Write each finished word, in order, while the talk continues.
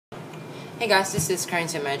Hey guys, this is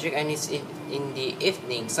Currency Magic and it's in the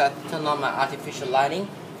evening, so I turned on my artificial lighting.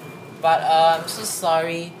 But I'm so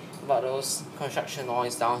sorry about those construction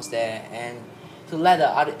noise downstairs, and to let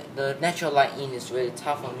the natural light in is really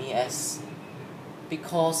tough for me,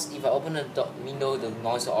 because if I open the window, the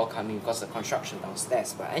noise will all come in because of the construction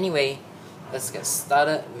downstairs. But anyway, let's get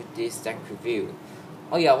started with this deck review.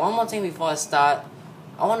 Oh yeah, one more thing before I start,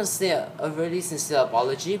 I want to say a really sincere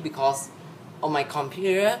apology because on my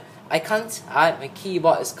computer I can't type, my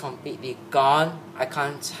keyboard is completely gone. I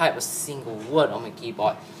can't type a single word on my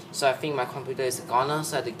keyboard. So I think my computer is gone,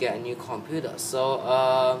 so I had to get a new computer.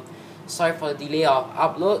 So sorry for the delay of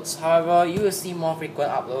uploads. However, you will see more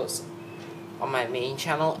frequent uploads on my main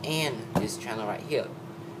channel and this channel right here,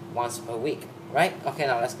 once per week. Right? Okay,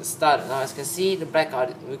 now let's get started. Now as you can see, the black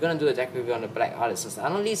art, we're gonna do a deck review on the black Artisan. I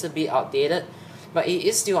know it's a bit outdated, but it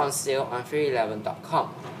is still on sale on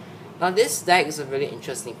 311.com. Now this deck is a really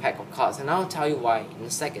interesting pack of cards, and I'll tell you why in a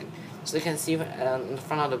second. So you can see in the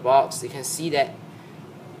front of the box, you can see that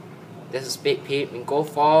there's a spade pip in gold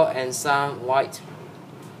foil and some white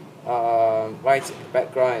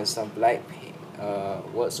background and some black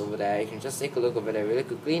words over there. You can just take a look over there really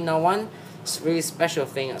quickly. Now one really special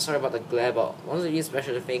thing, sorry about the glare, but one of the really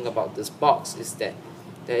special thing about this box is that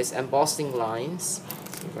there is embossing lines.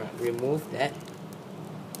 So we're gonna remove that.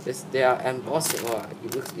 There are embossing. Oh,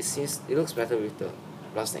 it looks better with the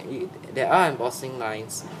plastic. There are embossing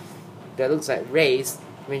lines that looks like rays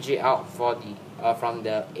ranging out for the from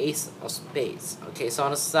the ace of spades. Okay, so on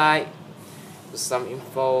the side there's some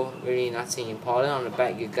info, really nothing important. On the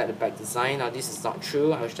back you got the back design. Now this is not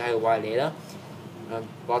true, I will tell you why later. On the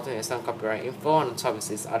bottom is some copyright info. On the top it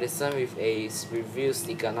says Artisan with a review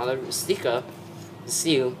sticker. Another sticker, the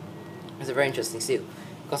seal, is a very interesting seal,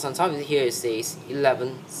 because on top of it here it says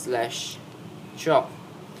 11/12. You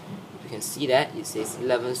can see that it says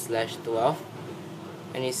 11/12,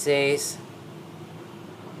 and it says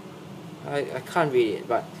I can't read it,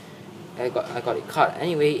 but I got it cut.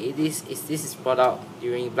 Anyway, this is brought out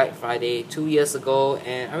during Black Friday 2 years ago,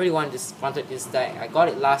 and I really wanted this deck. I got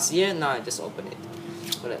it last year. Now I just opened it.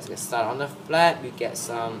 So let's get started. On the flap, we get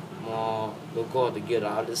some more logo of the Guild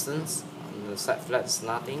of Artisans. On the side flap, is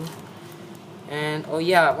nothing. And oh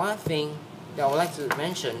yeah, one thing that I would like to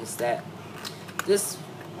mention is that this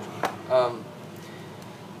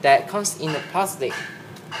that comes in a plastic.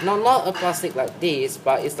 Not a plastic like this,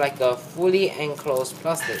 but it's like a fully enclosed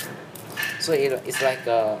plastic. So it's like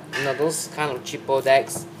those kind of cheapo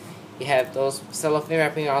decks. You have those cellophane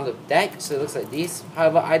wrapping around the deck, so it looks like this.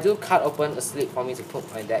 However, I do cut open a slit for me to put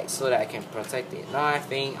my deck so that I can protect it. Now I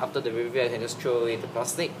think after the review I can just throw away the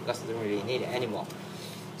plastic because I don't really need it anymore.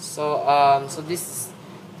 So so this is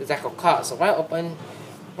the deck of cards. So when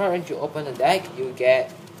you open the deck, you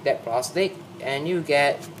get that plastic, and you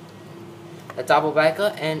get a double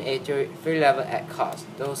backer and a 3-level add cards.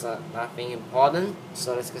 Those are nothing important.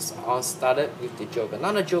 So let's get on started with the Joker.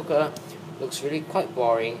 Now the Joker looks really quite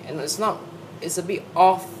boring, and it's a bit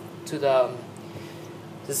off to the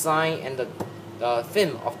design and the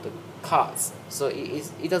theme of the cards. So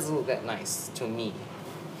it doesn't look that nice to me.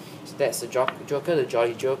 So that's the Joker, the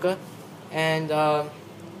Jolly Joker, and the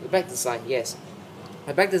back design. Yes,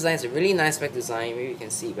 the back design is a really nice back design. Maybe you can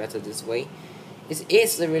see it better this way. It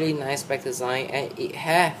is a really nice back design, and it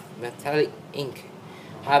has metallic ink.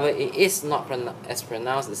 However, it is not as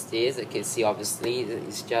pronounced as this. You can see obviously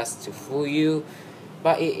it's just to fool you,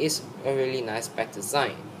 but it is a really nice back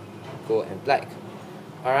design, gold and black.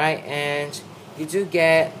 Alright, and you do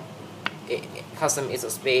get a custom ace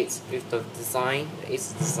of spades with the design. The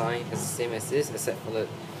ace design is the same as this, except for in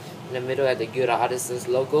the middle at the Guild of Artisans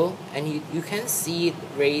logo, and you can see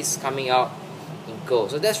rays coming out in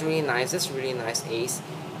gold. So that's really nice. That's a really nice ace.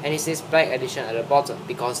 And it says black edition at the bottom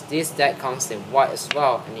because this deck comes in white as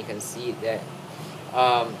well, and you can see that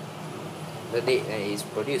the date that it is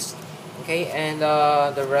produced. Okay, and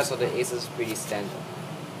the rest of the aces is pretty standard.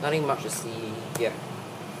 Nothing much to see here.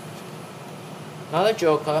 Now the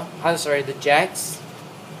Joker, I'm sorry, the Jacks,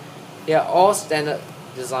 they are all standard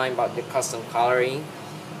design but the custom coloring.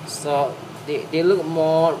 So they look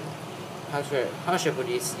more, how should I put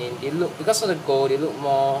this in? They look, because of the gold, they look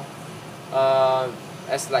more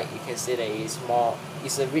as like you can say that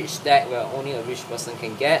it's a rich deck where only a rich person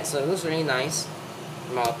can get. So it looks really nice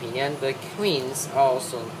in my opinion. The queens are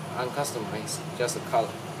also uncustomized, just the color.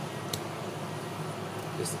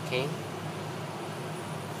 Here's the king.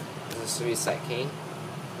 This is a suicide king.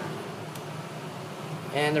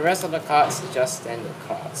 And the rest of the cards is just standard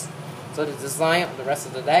cards. So the design of the rest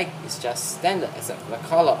of the deck is just standard except for the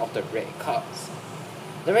color of the red cards.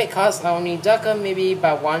 The red cards are only darker maybe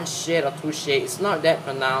by 1 shade or 2 shades. It's not that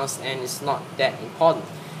pronounced and it's not that important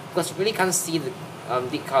because you really can't see the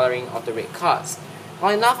deep coloring of the red cards. Now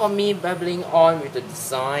enough of me babbling on with the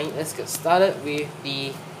design. Let's get started with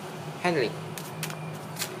the handling.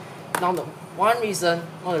 Now the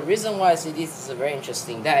reason why I say this is a very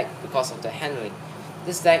interesting deck because of the handling.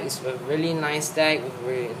 This deck is a really nice deck with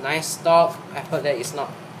really nice stock. I heard that it's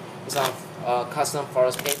on custom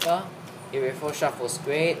forest paper. It refill shuffles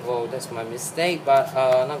great. Well, that's my mistake, but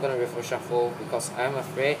I'm not gonna refill shuffle because I'm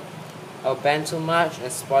afraid I'll bend too much and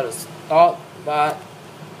spoil the stock. But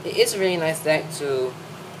it is a really nice deck to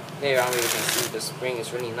play around with. You can see the spring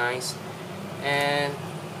is really nice and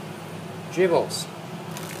dribbles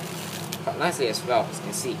quite nicely as well, as you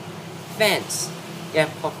can see. Fans, yeah,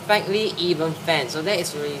 perfectly even fans. So that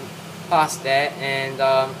is really fast there. And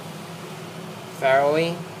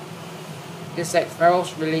farrowing. This deck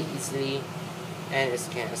farrows really easily, and as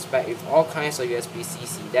you can expect with all kinds of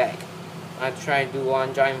USB-CC deck. I try to do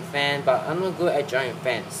one giant fan, but I'm not good at giant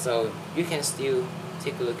fans, so you can still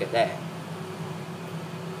take a look at that.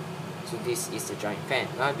 So this is the giant fan.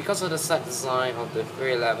 Now because of the set design of the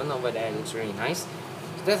 311 over there, it looks really nice.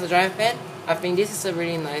 So that's the giant fan. I think this is a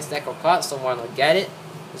really nice deck of cards, so why not get it?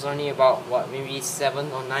 It's only about maybe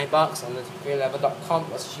 $7 or $9 on the 311.com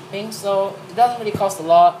plus shipping, so it doesn't really cost a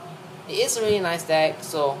lot. It is a really nice deck,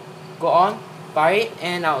 so go on, buy it,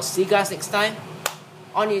 and I'll see you guys next time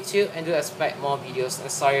on YouTube, and do expect more videos,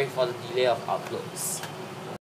 and sorry for the delay of uploads.